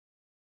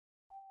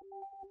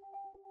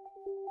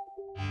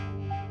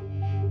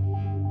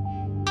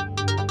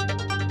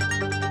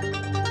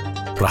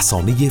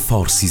رسانه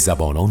فارسی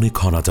زبانان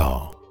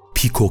کانادا،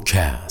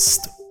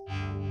 پیکوکست.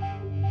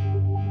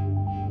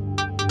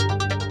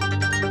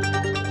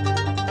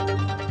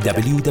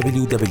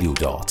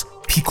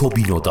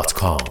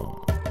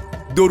 www.picobino.com.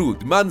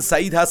 درود، من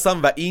سعید هستم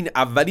و این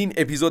اولین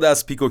اپیزود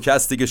از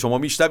پیکوکستی که شما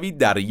میشنوید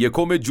در 1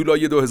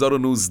 جولای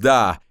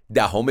 2019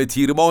 10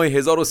 تیر ماه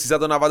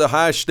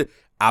 1398.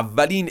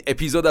 اولین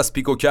اپیزود از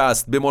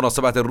پیکوکست به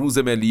مناسبت روز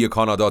ملی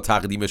کانادا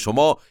تقدیم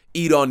شما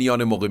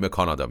ایرانیان مقیم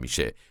کانادا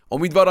میشه.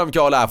 امیدوارم که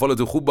حال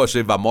احوالتون خوب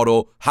باشه و ما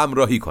رو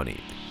همراهی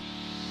کنید.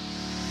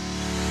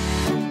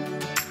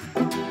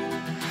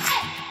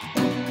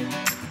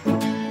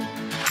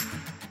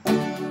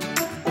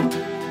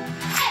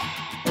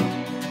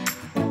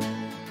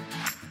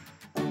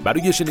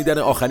 برای شنیدن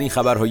آخرین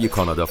خبرهای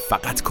کانادا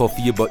فقط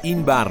کافیه با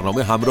این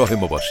برنامه همراه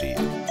ما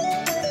باشید.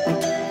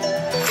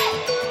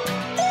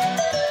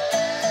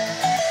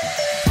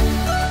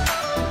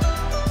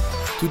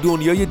 تو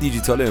دنیای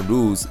دیجیتال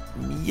امروز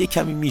یه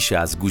کمی میشه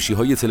از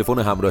گوشی‌های تلفن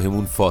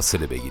همراهمون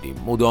فاصله بگیریم،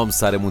 مدام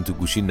سرمون تو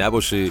گوشی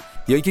نباشه یا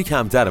اینکه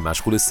کمتر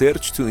مشغول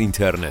سرچ تو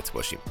اینترنت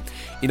باشیم.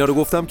 اینا رو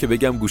گفتم که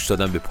بگم گوش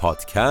دادن به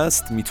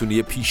پادکست میتونه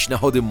یه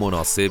پیشنهاد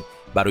مناسب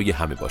برای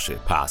همه باشه.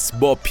 پس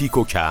با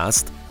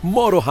پیکوکست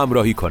ما رو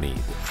همراهی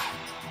کنید.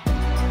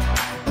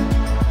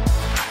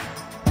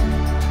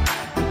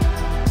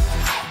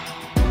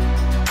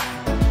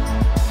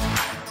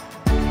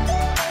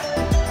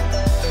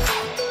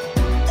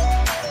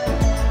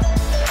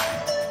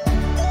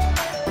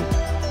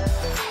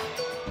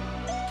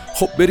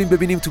 خب بریم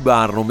ببینیم تو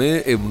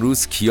برنامه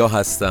امروز کیا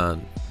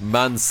هستن.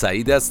 من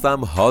سعید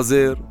هستم،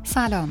 حاضر.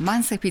 سلام،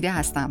 من سپیده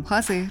هستم،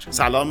 حاضر.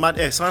 سلام، من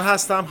احسان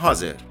هستم،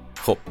 حاضر.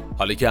 خب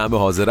حالا که همه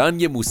حاضرن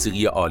یه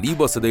موسیقی عالی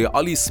با صدای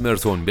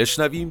مرتون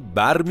بشنویم،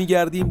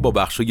 برمیگردیم با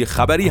بخشای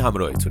خبری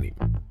همراهتونیم.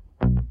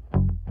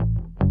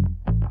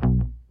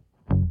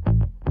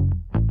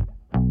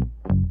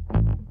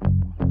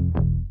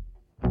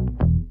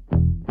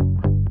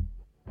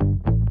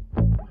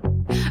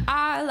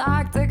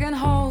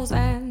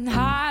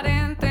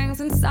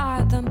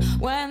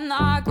 When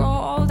I grow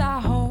old, I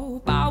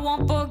hope I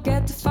won't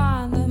forget to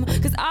find them.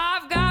 'Cause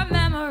I've got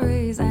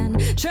memories and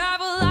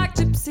travel like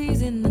gypsies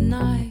in the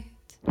night.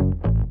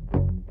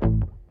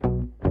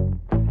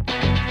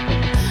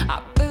 I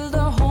build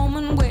a home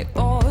and wait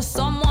for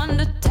someone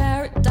to tear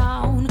it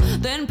down,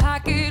 then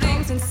pack it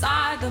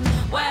inside them.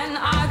 When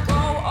I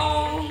grow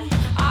old,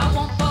 I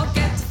won't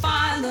forget to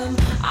find them.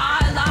 I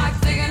like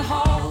digging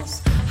holes,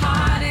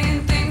 hiding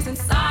things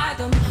inside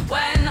them.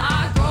 When I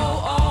grow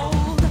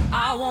old,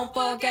 I won't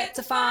forget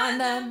to find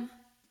them.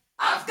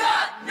 I've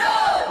got no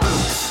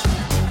roots.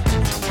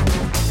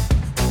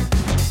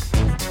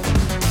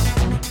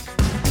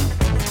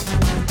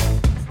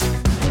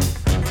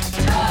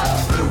 No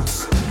roots.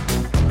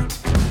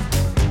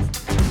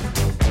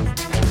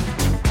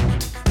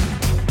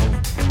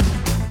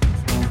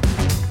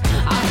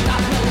 I've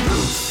got no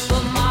roots,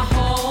 but my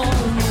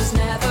home was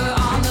never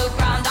on the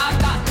ground. I've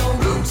got no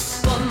roots,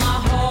 but my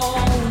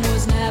home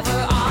was never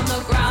on the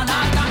ground.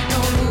 I've got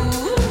no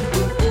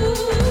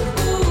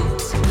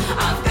roots.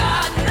 I've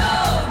got no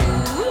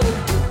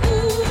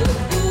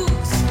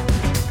roots.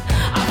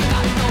 I've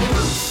got no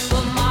roots,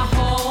 but my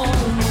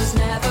home was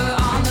never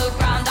on the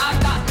ground.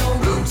 I've got no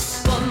roots,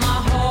 but my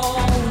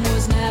home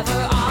was never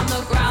on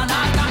the ground.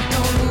 I've got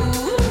no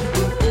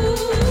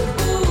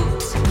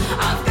roots.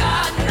 I've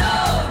got no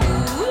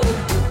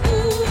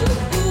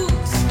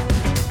roots.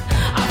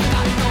 I've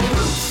got no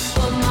roots,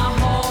 but my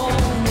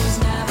home was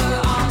never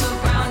on the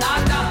ground.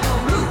 I've got no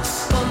roots,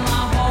 but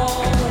my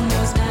home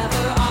was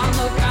never on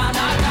the ground.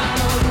 I've got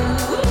no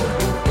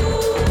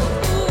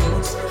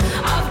roots.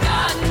 I've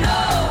got no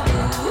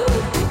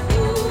roots.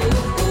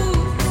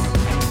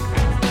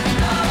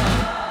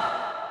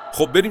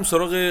 خب بریم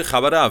سراغ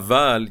خبر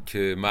اول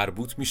که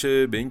مربوط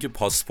میشه به اینکه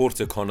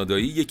پاسپورت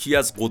کانادایی یکی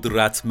از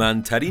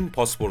قدرتمندترین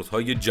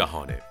پاسپورت‌های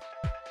جهانه.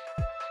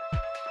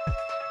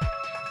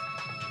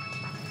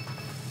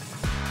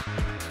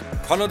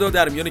 کانادا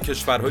در میان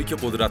کشورهایی که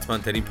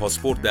قدرتمندترین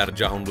پاسپورت در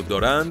جهان رو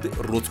دارند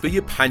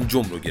رتبه 5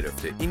 رو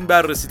گرفته. این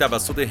بررسی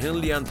توسط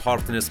هنلی اند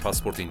پارتنرز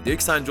پاسپورت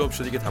ایندکس انجام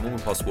شده که تمام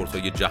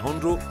پاسپورت‌های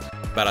جهان رو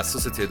بر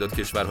اساس تعداد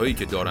کشورهایی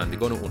که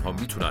دارندگان اونها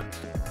میتونن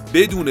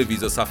بدون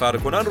ویزا سفر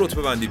کنن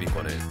رتبه بندی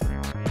میکنه.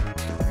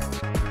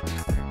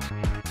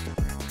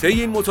 طی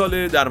این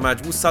مطالعه در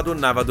مجموع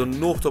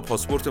 199 تا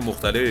پاسپورت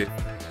مختلف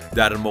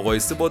در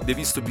مقایسه با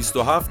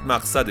 227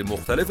 مقصد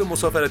مختلف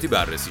مسافرتی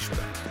بررسی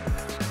شده.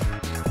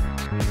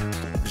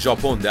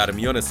 ژاپن در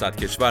میان 100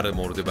 کشور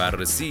مورد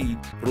بررسی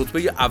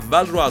رتبه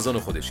اول رو از آن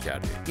خودش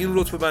کرده. این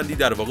رتبه بندی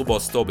در واقع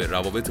بازتاب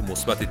روابط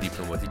مثبت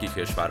دیپلماتیک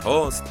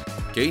کشورهاست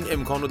که این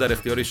امکان رو در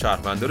اختیار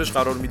شهروندانش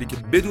قرار میده که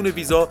بدون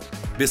ویزا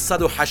به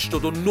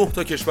 189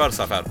 تا کشور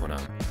سفر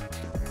کنند.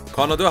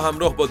 کانادا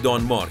همراه با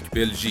دانمارک،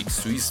 بلژیک،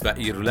 سوئیس و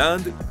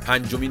ایرلند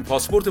 5مین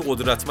پاسپورت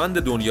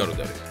قدرتمند دنیا رو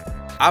داره.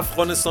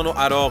 افغانستان و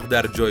عراق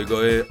در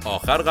جایگاه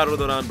آخر قرار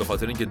دارن به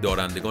خاطر اینکه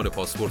دارندگان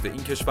پاسپورت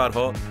این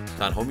کشورها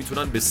تنها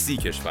میتونن به 30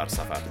 کشور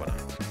سفر کنن.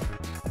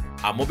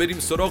 اما بریم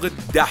سراغ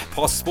 10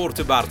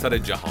 پاسپورت برتر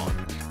جهان.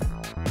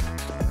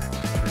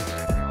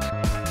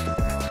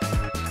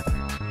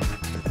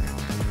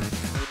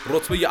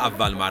 رتبه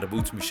اول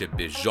مربوط میشه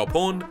به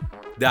ژاپن،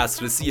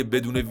 دسترسی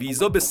بدون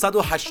ویزا به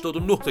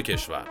 189 تا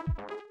کشور.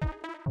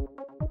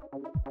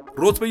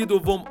 رتبه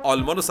دوم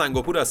آلمان و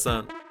سنگاپور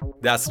هستن،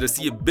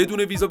 دسترسی بدون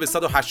ویزا به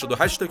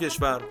 188 تا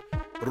کشور.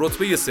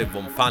 رتبه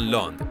سوم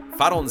فنلاند،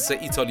 فرانسه،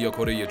 ایتالیا،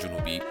 کره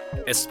جنوبی،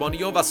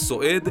 اسپانیا و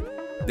سوئد،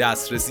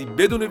 دسترسی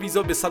بدون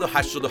ویزا به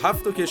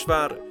 187 تا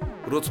کشور.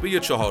 رتبه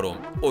چهارم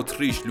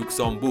اتریش،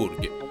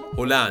 لوکزامبورگ،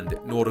 هلند،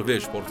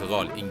 نروژ،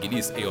 پرتغال،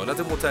 انگلیس،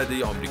 ایالات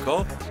متحده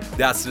آمریکا،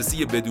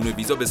 دسترسی بدون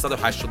ویزا به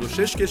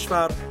 186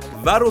 کشور.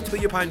 و رتبه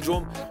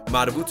پنجم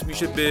مربوط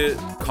میشه به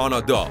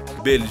کانادا،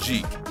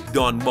 بلژیک،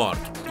 دانمارک،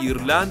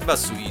 ایرلند و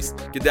سوئیس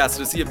که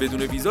دسترسی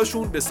بدون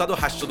ویزاشون به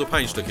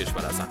 185 تا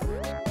کشور هستن.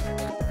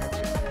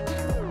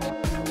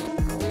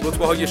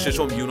 رتبه های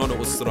ششم یونان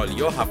و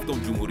استرالیا، هفتم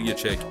جمهوری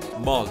چک،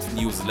 مالت،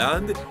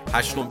 نیوزلند،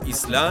 هشتم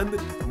ایسلند،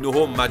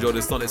 نهم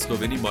مجارستان،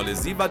 اسلوونی،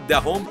 مالزی و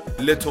دهم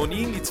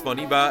لتونی،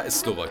 لیتوانی و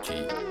اسلواکی.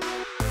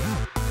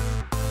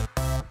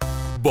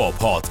 با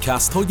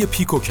پادکست های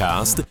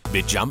پیکوکست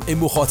به جمع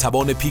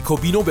مخاطبان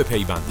پیکوبینو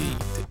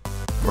بپیوندید.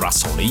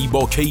 رسانه‌ای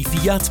با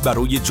کیفیت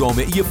برای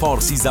جامعه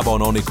فارسی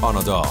زبانان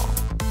کانادا.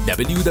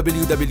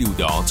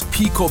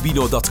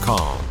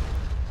 www.picobino.com.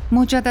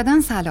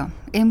 مجدداً سلام.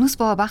 امروز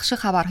با بخش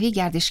خبرهای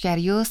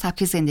گردشگری و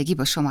سبک زندگی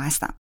با شما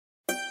هستم.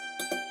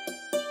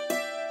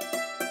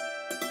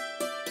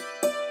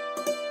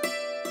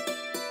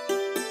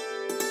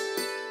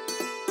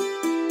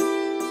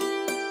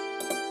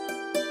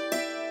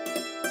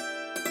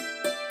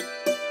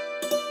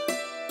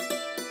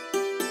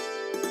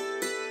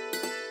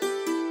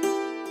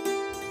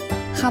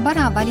 خبر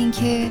اول این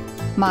که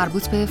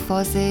مربوط به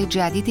فاز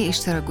جدید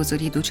اشتراک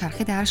گذاری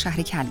دوچرخه در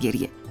شهر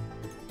کلگریه.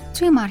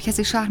 توی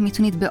مرکز شهر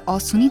میتونید به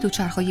آسونی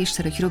دوچرخه‌های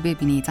اشتراکی رو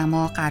ببینید،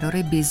 اما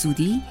قراره به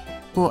زودی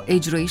با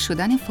اجرایی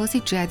شدن فاز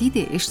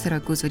جدید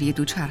اشتراک گذاری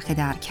دوچرخه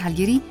در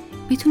کلگری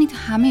بتونید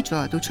همه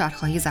جا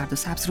دوچرخه‌های زرد و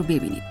سبز رو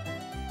ببینید.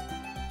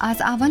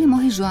 از اول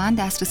ماه ژوئن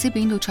دسترسی به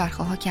این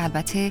دوچرخه‌ها که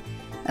البته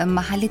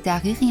محل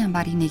دقیقی هم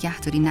برای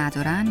نگهداری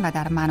ندارن و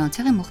در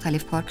مناطق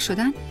مختلف پارک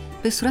شدن،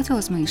 به صورت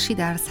آزمایشی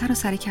در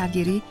سراسر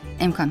کلگری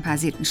امکان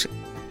پذیر میشه.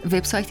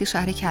 وبسایت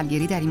شهر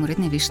کلگری در این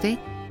مورد نوشته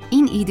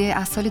این ایده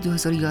از سال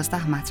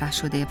 2011 مطرح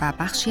شده و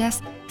بخشی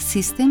از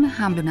سیستم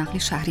حمل و نقل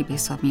شهری به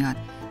حساب میاد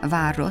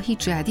و راهی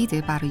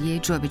جدیده برای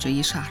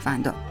جابجایی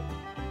شهروندان.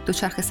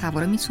 دوچرخه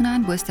سوارا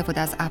میتونن با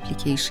استفاده از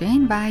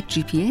اپلیکیشن و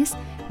GPS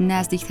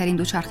نزدیکترین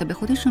دوچرخه به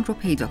خودشون رو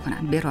پیدا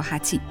کنن به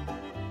راحتی.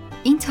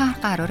 این طرح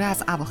قراره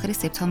از اواخر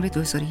سپتامبر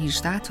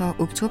 2018 تا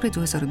اکتبر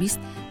 2020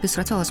 به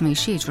صورت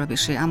آزمایشی اجرا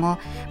بشه، اما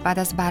بعد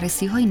از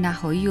بررسی‌های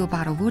نهایی و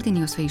برآورد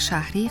نیازهای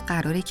شهری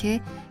قراره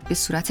که به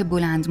صورت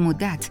بلند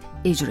مدت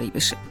اجرایی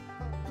بشه.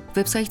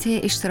 وبسایت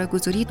اشتراک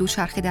گذاری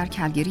دوچرخه در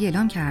کلگری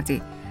اعلام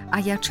کرده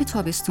اگرچه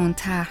تابستون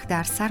طرح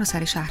در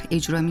سراسر شهر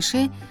اجرا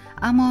میشه،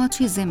 اما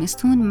توی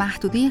زمستون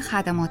محدوده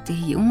خدمات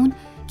دهی اون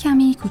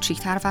کمی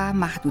کوچکتر و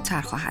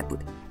محدودتر خواهد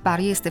بود.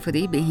 برای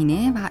استفاده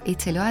بهینه و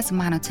اطلاع از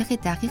مناطق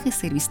دقیق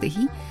سرویس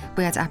دهی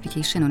باید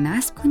اپلیکیشن رو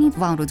نصب کنید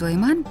و آن رو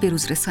دائما به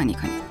روز رسانی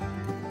کنید.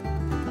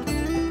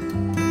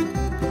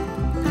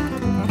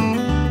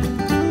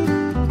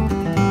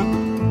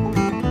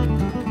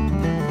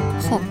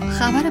 خب،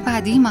 خبر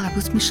بعدی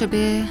مربوط میشه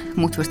به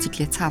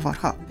موتورسیکلت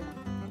سوارها.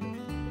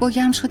 با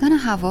گرم شدن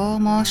هوا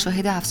ما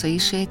شاهد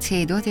افزایش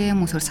تعداد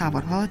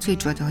موتورسوارها توی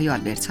جاده‌های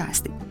آلبرتا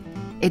هستیم.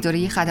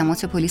 اداره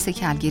خدمات پلیس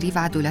کلگری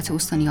و دولت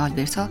استانی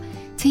آلبرتا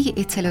طی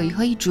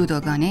اطلاعیه‌های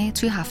جداگانه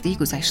توی هفته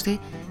گذشته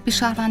به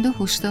شهروندان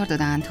هشدار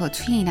دادند تا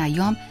توی این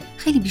ایام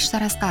خیلی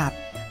بیشتر از قبل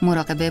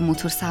مراقب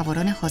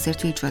موتورسواران حاضر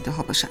توی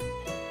جاده‌ها باشند.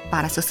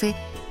 بر اساس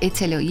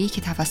اطلاعیه‌ای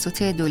که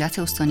توسط دولت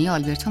استانی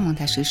آلبرتا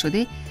منتشر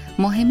شده،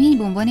 ماه می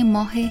به عنوان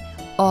ماه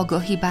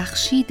آگاهی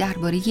بخشی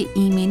درباره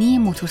ایمنی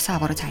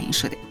موتورسوارا تعیین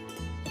شده.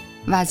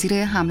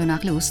 وزیر حمل و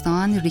نقل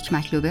استان ریک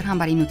مکلوبر هم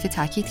بر این نکته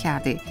تاکید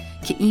کرده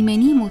که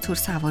ایمنی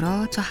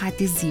موتورسوارا تا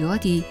حد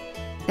زیادی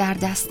در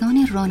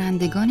دستان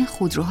رانندگان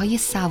خودروهای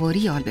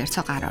سواری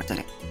آلبرتا قرار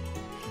داره.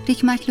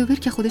 ریک مکلوبر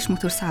که خودش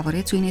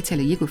موتورسواره توی این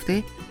اطلاعیه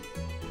گفته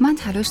من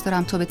تلاش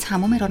دارم تا به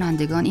تمام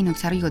رانندگان این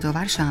نکته رو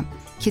یادآور شم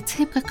که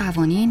طبق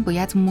قوانین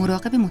باید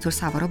مراقب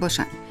موتورسوارا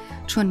باشن،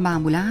 چون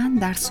معمولاً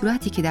در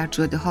صورتی که در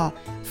جاده‌ها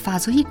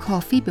فضای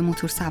کافی به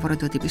موتورسوارا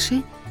داده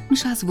بشه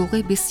میشه از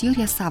وقوع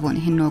بسیاری از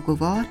سوانح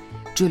ناگوار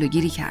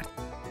جلوگیری کرد.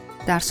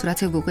 در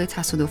صورت وقوع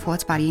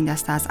تصادفات برای این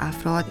دسته از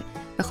افراد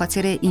به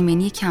خاطر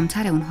ایمنی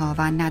کمتر اونها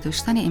و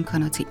نداشتن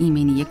امکانات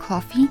ایمنی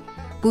کافی،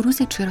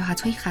 بروز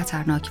جراحت‌های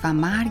خطرناک و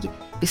مرگ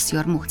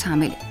بسیار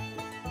محتمله.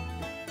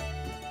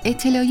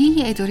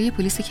 اطلاعیه اداره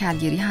پلیس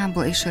کلگری هم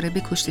با اشاره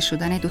به کشته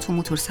شدن 2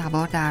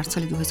 موتورسوار در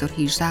سال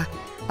 2018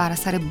 بر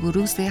اثر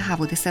بروز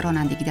حوادث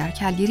رانندگی در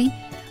کلگری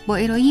با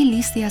ارائه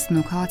لیستی از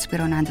نکات به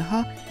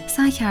راننده‌ها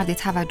سعی کرده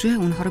توجه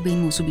اونها رو به این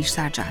موضوع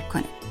بیشتر جلب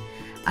کنه.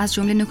 از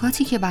جمله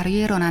نکاتی که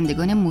برای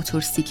رانندگان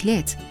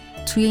موتورسیکلت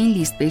توی این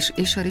لیست بهش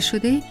اشاره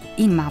شده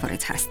این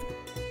موارد هست: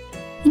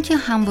 اینکه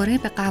همواره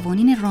به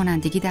قوانین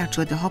رانندگی در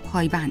جاده‌ها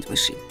پایبند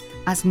باشید،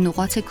 از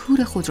نقاط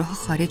کور خودروها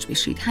خارج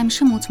بشید.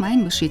 همیشه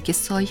مطمئن باشید که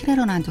سایر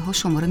راننده‌ها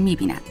شما رو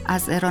می‌بینند.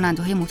 از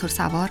راننده‌های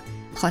موتورسوار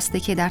خواسته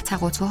که در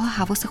تقاطع‌ها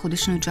حواس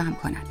خودشون رو جمع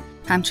کنند.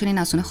 همچنین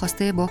از اون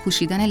خواسته با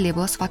پوشیدن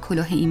لباس و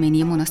کلاه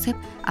ایمنی مناسب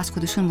از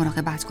خودشون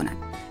مراقبت کنند.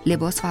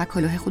 لباس و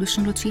کلاه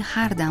خودشون رو توی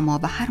هر دما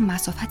و هر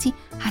مسافتی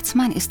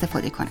حتما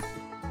استفاده کنند.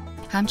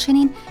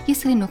 همچنین یه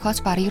سری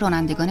نکات برای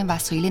رانندگان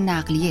وسایل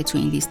نقلیه تو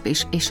این لیست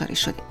بهش اشاره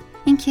شده.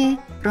 اینکه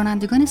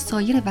رانندگان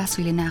سایر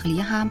وسایل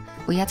نقلیه هم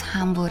باید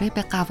همواره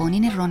به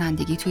قوانین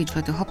رانندگی توی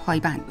جاده‌ها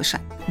پایبند باشن.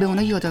 به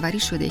اونا یادآوری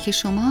شده که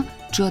شما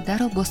جاده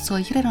رو با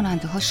سایر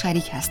راننده‌ها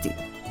شریک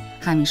هستید.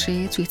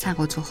 همیشه توی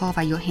تقاطع‌ها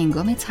و یا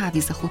هنگام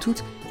تعویض خطوط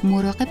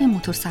مراقب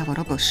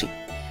موتورسوارا باشید.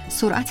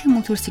 سرعت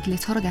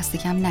موتورسیکلت‌ها رو دست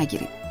کم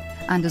نگیرید.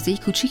 اندازه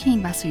کوچیک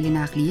این وسایل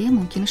نقلیه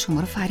ممکنه شما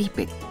رو فریب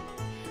بده.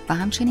 و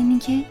همچنین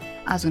اینکه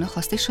از اونها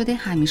خواسته شده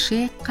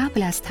همیشه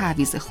قبل از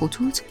تعویض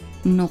خطوط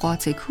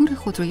نقاط کور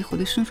خودروی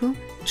خودشون رو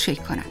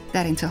چک کنن.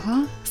 در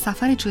انتها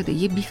سفر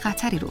جاده‌ای بی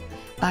خطری رو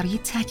برای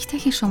تک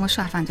تک شما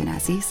شهروندان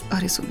عزیز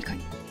آرزو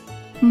می‌کنیم.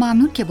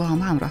 ممنون که با هم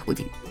همراه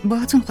بودید.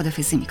 باهاتون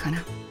خداحافظی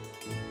می‌کنم.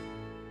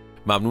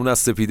 ممنون از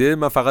سپیده.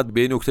 من فقط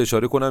به این نکته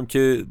اشاره کنم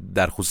که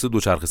در خصوص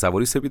دوچرخه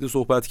سواری سپیده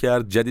صحبت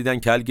کرد. جدیداً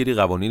کلگری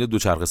قوانین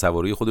دوچرخه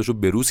سواری خودش رو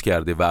بروز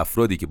کرده و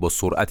افرادی که با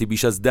سرعتی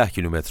بیش از 10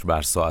 کیلومتر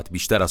بر ساعت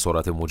بیشتر از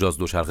سرعت مجاز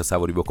دوچرخه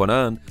سواری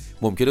بکنن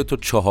ممکنه تا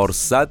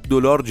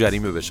 $400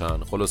 جریمه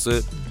بشن.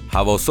 خلاصه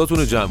حواساتون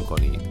رو جمع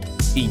کنید.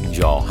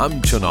 اینجا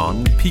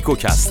همچنان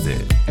پیکوکسته.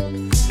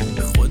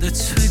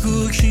 خودت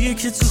بگو کیه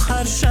که تو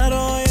هر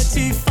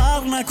شرایطی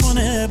فرق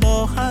نکنه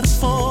با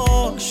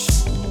حرفاش.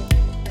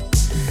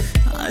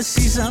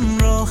 عزیزم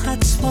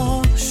راحت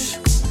باش،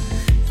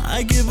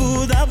 اگه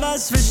بود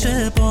عوض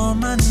بشه با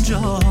من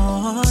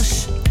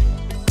جاش.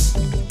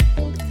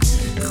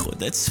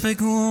 خودت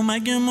بگو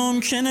مگه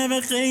ممکنه به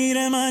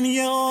غیر من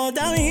یه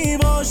آدمی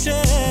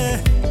باشه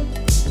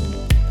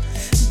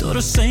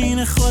درست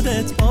این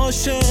خودت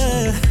باشه،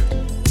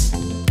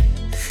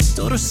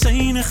 درست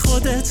این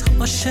خودت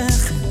عاشق.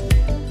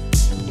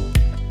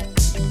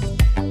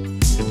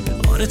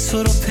 آره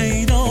تو رو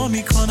پیدا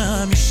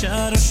میکنم، این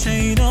شهر رو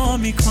شیدا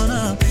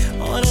میکنم،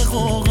 آره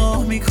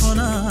غوغا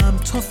میکنم،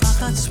 تو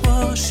فقط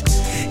باش.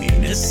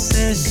 این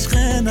عشق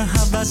نه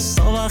حوث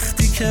تا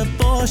وقتی که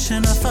باشه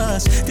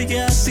نفس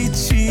دیگه از هیچ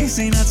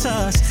چیزی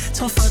نترس،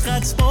 تو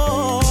فقط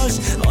باش.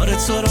 آره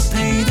تو رو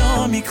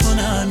پیدا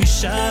میکنم، این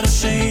شهر رو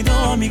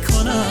شیدا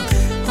میکنم،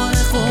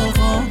 آره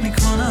غوغا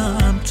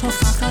میکنم، تو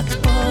فقط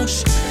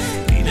باش.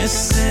 این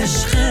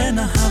عشق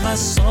نه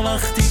حوث تا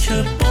وقتی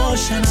که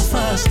باشه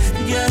نفس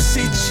دیگه از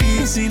هیچ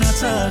چیزی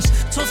نترس،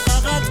 تو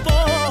فقط باش.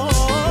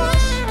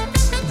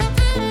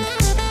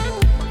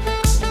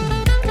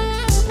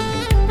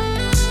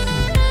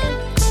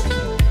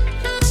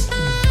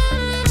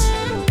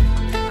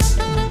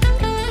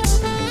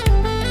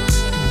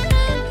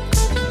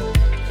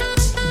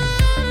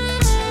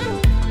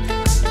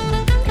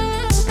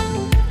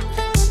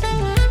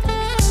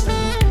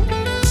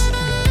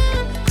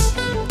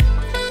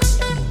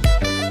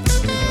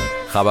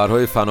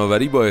 خبرهای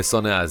فناوری با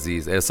احسان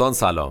عزیز. احسان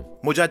سلام.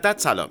 مجدد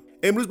سلام.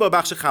 امروز با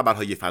بخش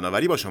خبرهای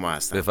فناوری با شما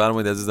هستم.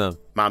 بفرمایید عزیزم.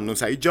 ممنون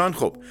سعید جان.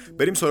 خب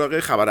بریم سراغ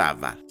خبر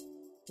اول.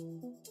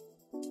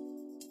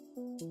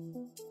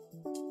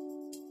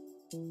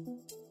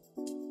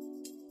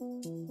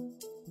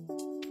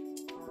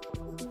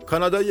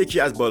 کانادا یکی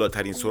از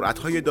بالاترین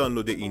سرعت‌های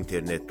دانلود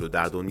اینترنت رو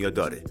در دنیا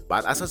داره.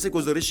 بر اساس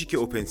گزارشی که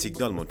اوپن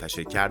سیگنال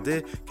منتشر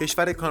کرده،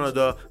 کشور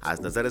کانادا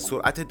از نظر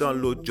سرعت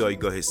دانلود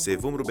جایگاه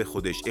سوم رو به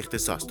خودش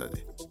اختصاص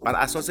داده. بر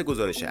اساس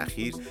گزارش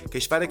اخیر،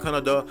 کشور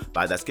کانادا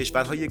بعد از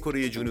کشورهای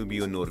کره جنوبی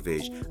و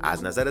نروژ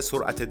از نظر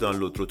سرعت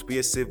دانلود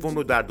رتبه سوم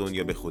رو در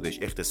دنیا به خودش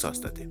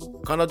اختصاص داده.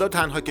 کانادا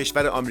تنها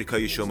کشور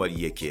آمریکای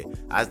شمالیه که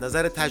از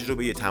نظر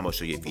تجربه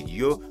تماشای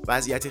ویدیو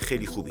وضعیت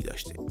خیلی خوبی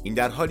داشته. این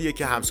در حالیه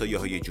که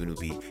همسایه‌های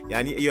جنوبی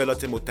یعنی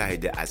ایالات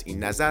متحده از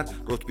این نظر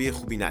رتبه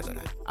خوبی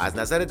ندارند. از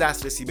نظر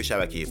دسترسی به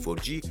شبکه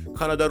 4G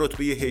کانادا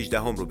رتبه 18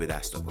 رو به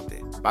دست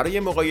آورده. برای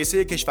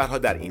مقایسه کشورها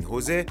در این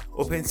حوزه،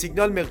 اوپن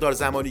سیگنال مقدار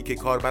زمانی که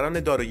کاربران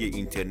دارای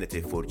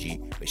اینترنت 4G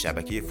به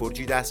شبکه 4G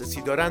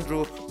دسترسی دارند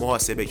رو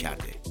محاسبه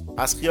کرده.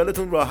 پس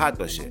خیالتون راحت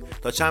باشه،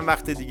 تا چند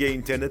وقت دیگه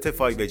اینترنت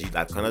 5G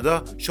در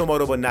کانادا شما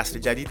رو با نسل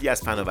جدیدی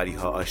از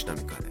فناوری‌ها آشنا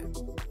می‌کنه.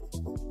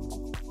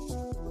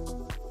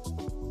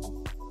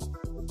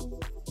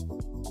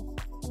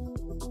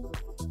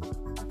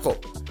 خب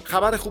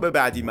خبر خوب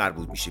بعدی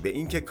مربوط میشه به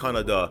اینکه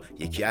کانادا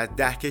یکی از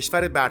 10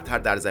 کشور برتر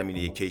در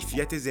زمینه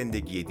کیفیت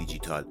زندگی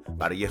دیجیتال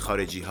برای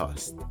خارجی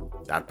هاست.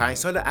 در 5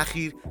 سال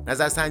اخیر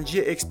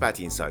نظرسنجی اکسپت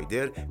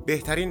اینسایدر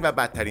بهترین و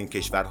بدترین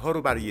کشورها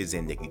رو برای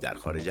زندگی در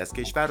خارج از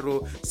کشور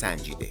رو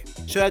سنجیده.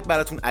 شاید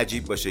براتون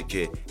عجیب باشه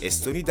که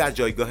استونی در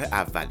جایگاه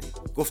اوله.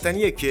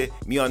 گفتنیه که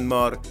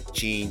میانمار،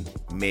 چین،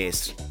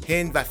 مصر،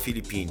 هند و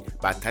فیلیپین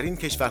بدترین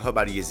کشورها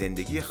برای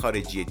زندگی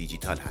خارجی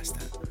دیجیتال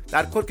هستند.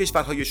 در کل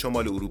کشورهای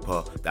شمال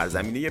اروپا در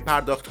زمینه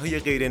پرداخت‌های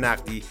غیر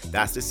نقدی،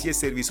 دسترسی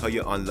سرویس‌های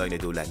آنلاین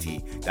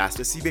دولتی،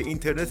 دسترسی به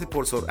اینترنت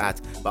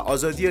پرسرعت و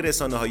آزادی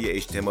رسانه‌های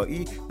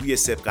اجتماعی روی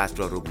سبقت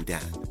را رو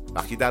بودند.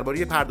 وقتی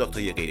درباره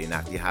پرداخت‌های غیر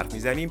نقدی حرف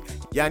میزنیم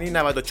یعنی 94%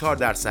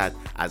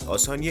 از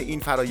آسانی این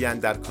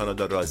فرایند در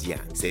کانادا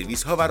راضی‌اند.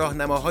 سرویس‌ها و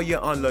راهنماهای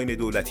آنلاین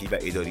دولتی و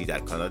اداری در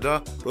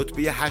کانادا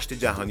رتبه 8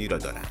 جهانی را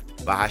دارند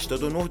و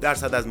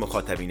 89% از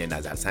مخاطبین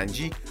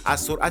نظرسنجی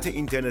از سرعت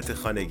اینترنت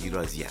خانگی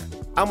راضی‌اند.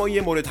 اما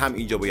یه مورد هم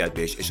اینجا باید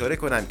بهش اشاره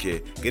کنم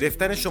که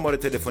گرفتن شماره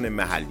تلفن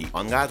محلی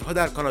آنقدرها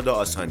در کانادا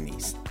آسان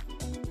نیست.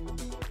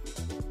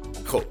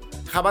 خب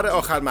خبر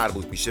آخر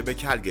مربوط میشه به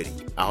کلگری.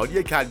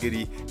 اهالی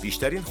کلگری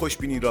بیشترین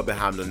خوشبینی را به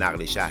حمل و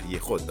نقل شهری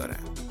خود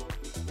دارند.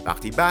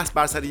 وقتی بحث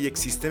بر سر یک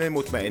سیستم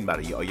مطمئن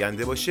برای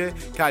آینده باشه،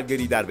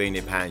 کلگری در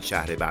بین 5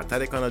 شهر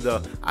برتر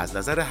کانادا از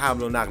نظر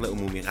حمل و نقل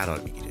عمومی قرار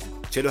میگیره.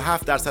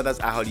 47% از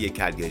اهالی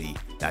کلگری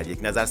در یک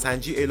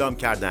نظرسنجی اعلام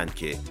کردند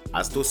که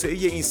از توسعه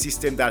این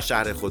سیستم در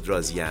شهر خود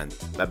راضی‌اند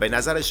و به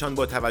نظرشان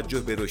با توجه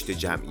به رشد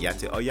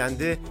جمعیت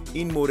آینده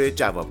این مورد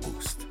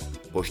جوابگوست.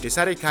 پشت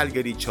سر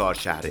کلگری 4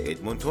 شهر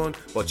ادمونتون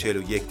با 41%،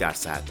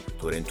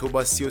 تورنتو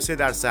با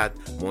 33%،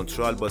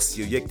 مونترال با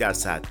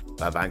 31%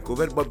 و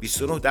ونکوور با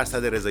 29%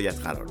 رضایت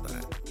قرار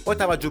دارند. با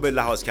توجه به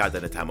لحاظ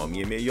کردن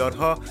تمامی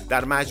معیارها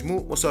در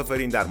مجموع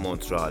مسافرین در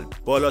مونترال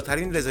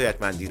بالاترین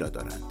رضایتمندی را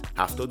دارند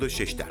 76%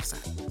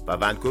 و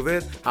ونکوور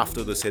 73%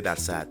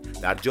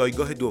 در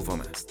جایگاه دوم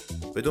است.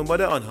 به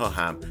دنبال آنها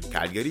هم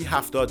کلگری 70%،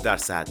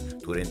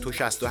 تورنتو 68%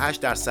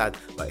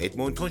 و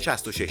ادمونتون 66%.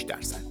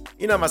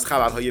 این هم از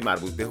خبرهای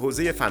مربوط به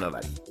حوزه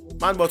فناوری.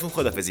 من باتون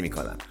خداحافظی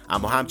میکنم،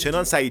 اما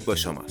همچنان سعید با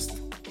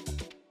شماست.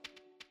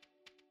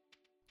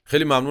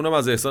 خیلی ممنونم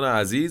از احسان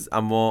عزیز.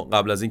 اما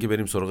قبل از اینکه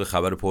بریم سراغ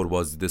خبر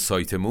پربازدید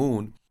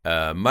سایتمون،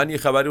 من یه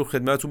خبری رو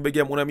خدمتتون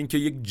بگم. اونم این که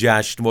یک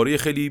جشنواره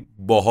خیلی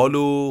باحال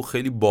و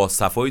خیلی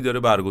باصفایی داره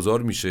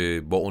برگزار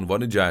میشه با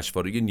عنوان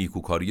جشنواره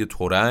نیکوکاری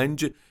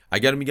ترنج.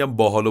 اگر میگم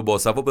باحال و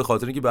باصفا به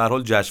خاطر اینکه به هر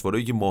حال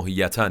جشنواره‌ای که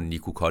ماهیتاً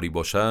نیکوکاری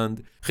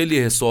باشند خیلی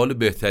حس و حال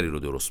بهتری رو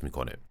درست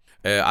میکنه.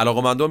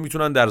 علاقه‌مندان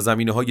میتونن در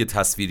زمینه‌های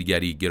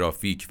تصویرگری،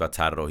 گرافیک و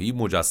طراحی،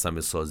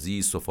 مجسمه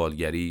سازی،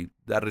 سفالگری،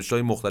 در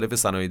رشته‌های مختلف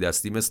صنایع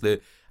دستی مثل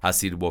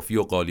حصیربافی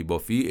و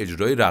قالی‌بافی،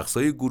 اجرای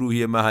رقص‌های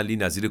گروهی محلی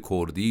نظیر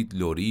کردی،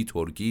 لری،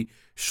 ترکی،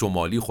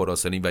 شمالی،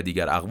 خراسانی و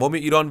دیگر اقوام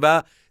ایران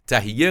و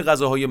تهیه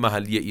غذاهای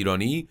محلی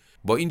ایرانی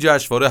با این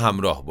جشنواره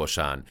همراه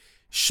باشن.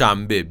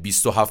 شنبه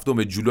 27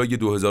 جولای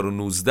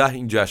 2019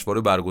 این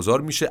جشنواره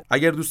برگزار میشه.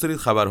 اگر دوست دارید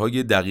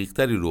خبرهای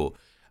دقیق‌تری رو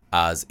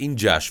از این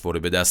جشنواره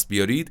به دست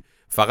بیارید،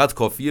 فقط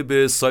کافیه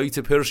به سایت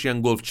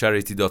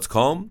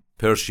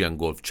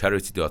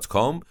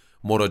persiangolfcharity.com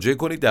مراجعه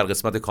کنید. در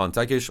قسمت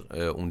کانتکتش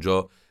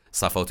اونجا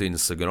صفحات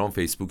اینستاگرام،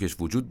 فیسبوکش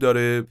وجود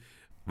داره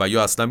و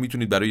یا اصلا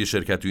میتونید برای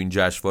شرکت تو این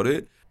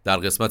جشنواره در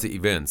قسمت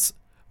ایونتس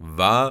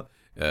و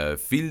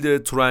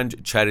فیلد ترنج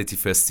چریتی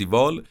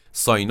فستیوال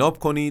ساین اپ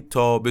کنید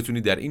تا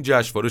بتونید در این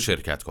جشنواره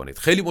شرکت کنید.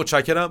 خیلی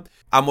متشکرم.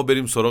 اما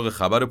بریم سراغ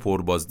خبر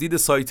پربازدید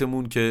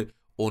سایتمون که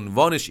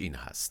عنوانش این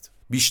هست: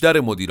 بیشتر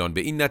مدیران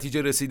به این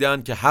نتیجه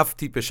رسیدن که 7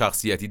 تیپ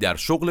شخصیتی در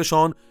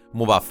شغلشان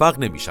موفق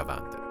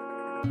نمی‌شوند.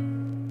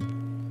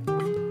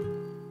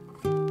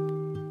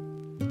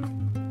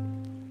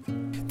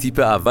 تیپ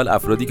اول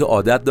افرادی که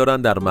عادت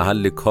دارن در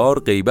محل کار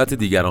غیبت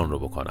دیگران رو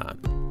بکنن.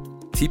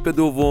 تیپ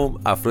دوم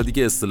افرادی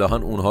که اصطلاحاً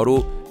اونها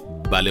رو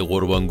بله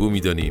قربانگو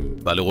می‌دانیم.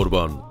 بله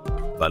قربان،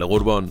 بله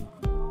قربان.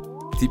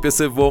 تیپ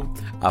سوم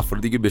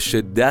افرادی که به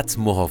شدت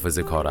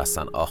محافظه‌کار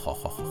هستن. آخ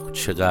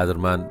چقدر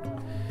من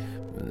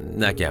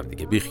نگم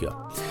دیگه، بیخیال.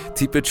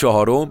 تیپ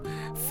چهارم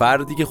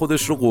فردی که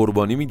خودش رو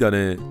قربانی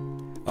میدانه.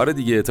 آره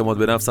دیگه، اعتماد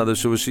به نفس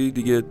نداشته باشی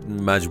دیگه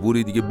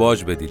مجبوری دیگه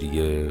باج بدی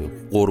دیگه،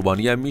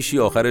 قربانی هم میشی،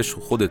 آخرش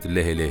خودت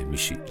له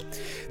میشی.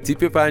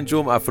 تیپ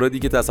پنجم افرادی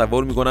که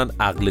تصور میکنن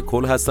عقل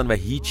کل هستن و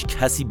هیچ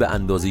کسی به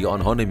اندازه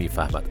آنها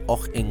نمیفهمد.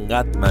 آخ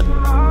انقدر من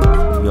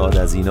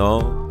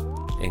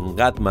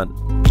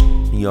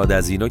میاد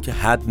از اینا که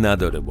حد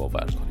نداره، باور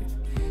کنید.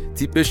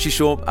 تیپ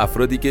ششم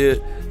افرادی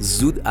که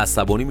زود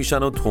عصبانی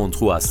میشن و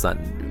تندخو هستن.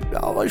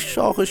 آقا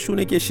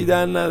شاخشونه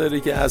کشیدن نداره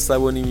که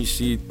عصبانی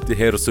میشی،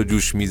 هرس و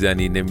جوش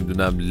میزنی،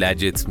 نمیدونم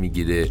لجت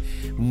میگیره،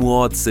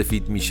 موهات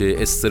سفید میشه،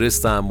 استرس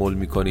تحمل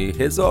میکنی،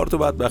 هزار تا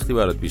بدبختی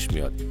برات پیش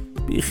میاد.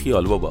 بی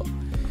خیال بابا.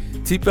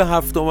 تیپ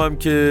هفتم هم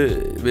که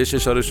بهش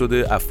اشاره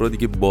شده افرادی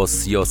که با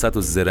سیاست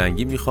و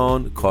زرنگی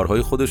میخوان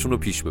کارهای خودشون رو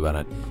پیش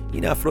ببرن.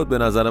 این افراد به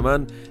نظر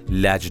من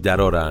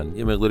لجدرارن،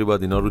 یه مقداری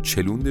باید اینا رو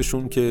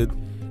چلوندشون که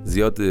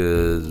زیاد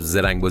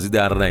زرنگبازی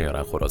در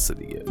نیارن. خلاصه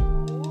دیگه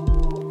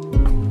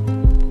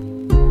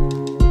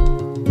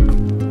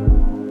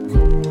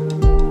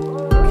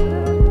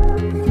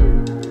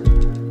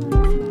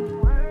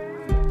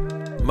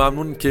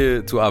ممنون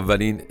که تو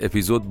اولین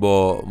اپیزود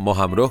با ما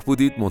همراه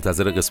بودید.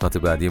 منتظر قسمت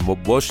بعدی ما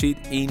باشید.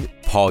 این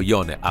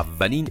پایان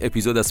اولین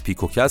اپیزود از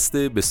پیکوکست.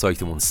 به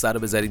سایتمون سر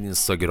بزنید،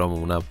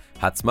 اینستاگراممونم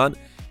حتما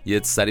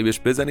یه سری بهش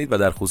بزنید و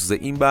در خصوص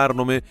این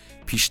برنامه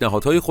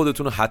پیشنهادهای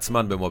خودتون رو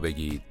حتما به ما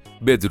بگید.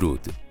 بدرود.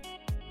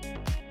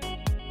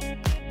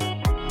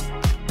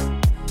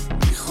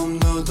 میخوام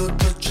دو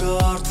تا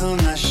چهار تا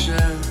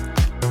نشه،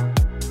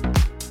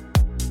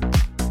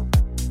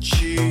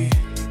 چی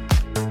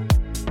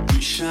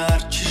میشه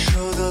هرچی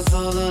شد از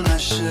حالا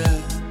نشه،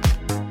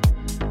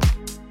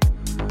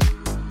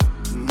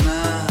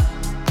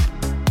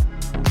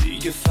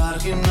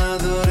 فرقی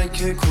نداره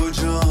که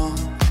کجا،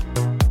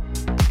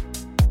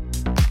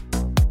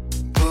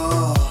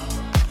 با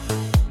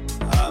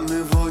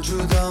همه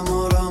وجودم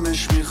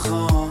آرامش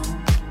میخوام،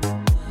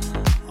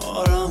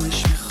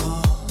 آرامش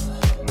میخوام.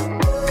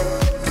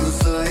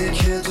 روزایی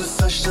که دوست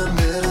داشتم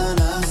برن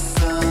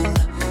هستن،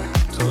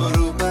 تو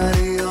رو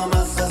بریام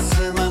از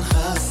دست من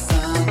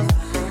خستن.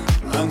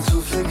 من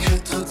تو فکر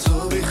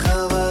تو بی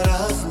خبر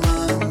از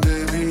من.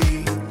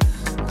 ببین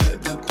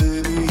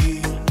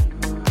ببین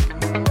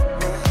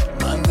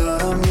من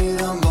دارم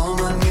میرم، با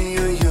من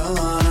میای یا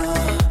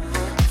نه؟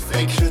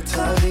 فکر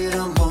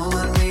تغییرم، با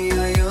من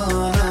میای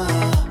یا نه؟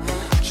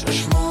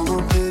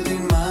 چشمامو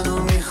ببین، منو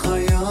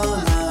میخوای یا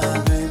نه؟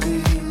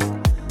 ببین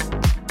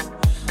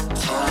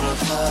تنها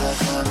تر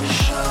از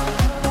همیشم،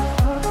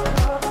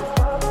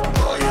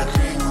 باید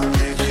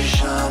میمونی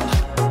پیشم،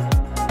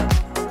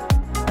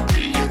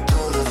 دیگه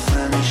درست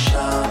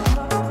نمیشم،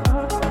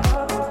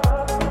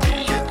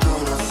 دیگه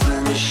درست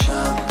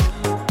نمیشم.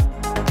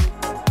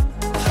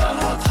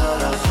 تنها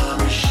تر از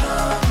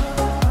همیشم،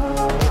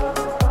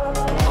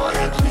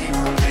 باید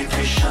میمونی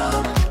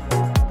پیشم،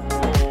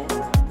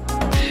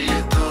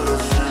 دیگه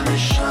درست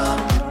نمیشم،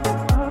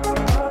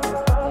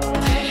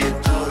 دیگه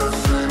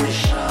درست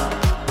نمیشم.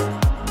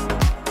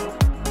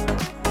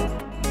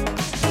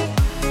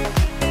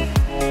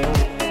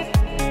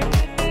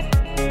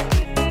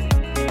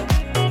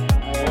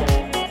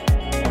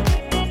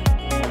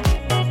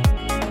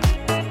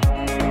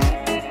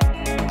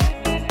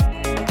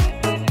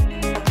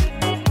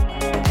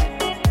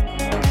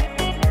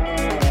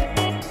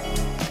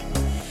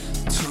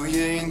 توی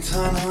این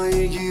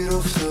تنهایی گیر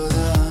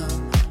افتادم،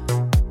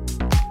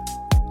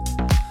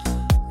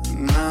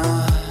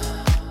 نه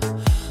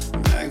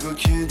نگو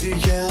که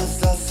دیگه از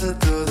دست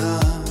دادم.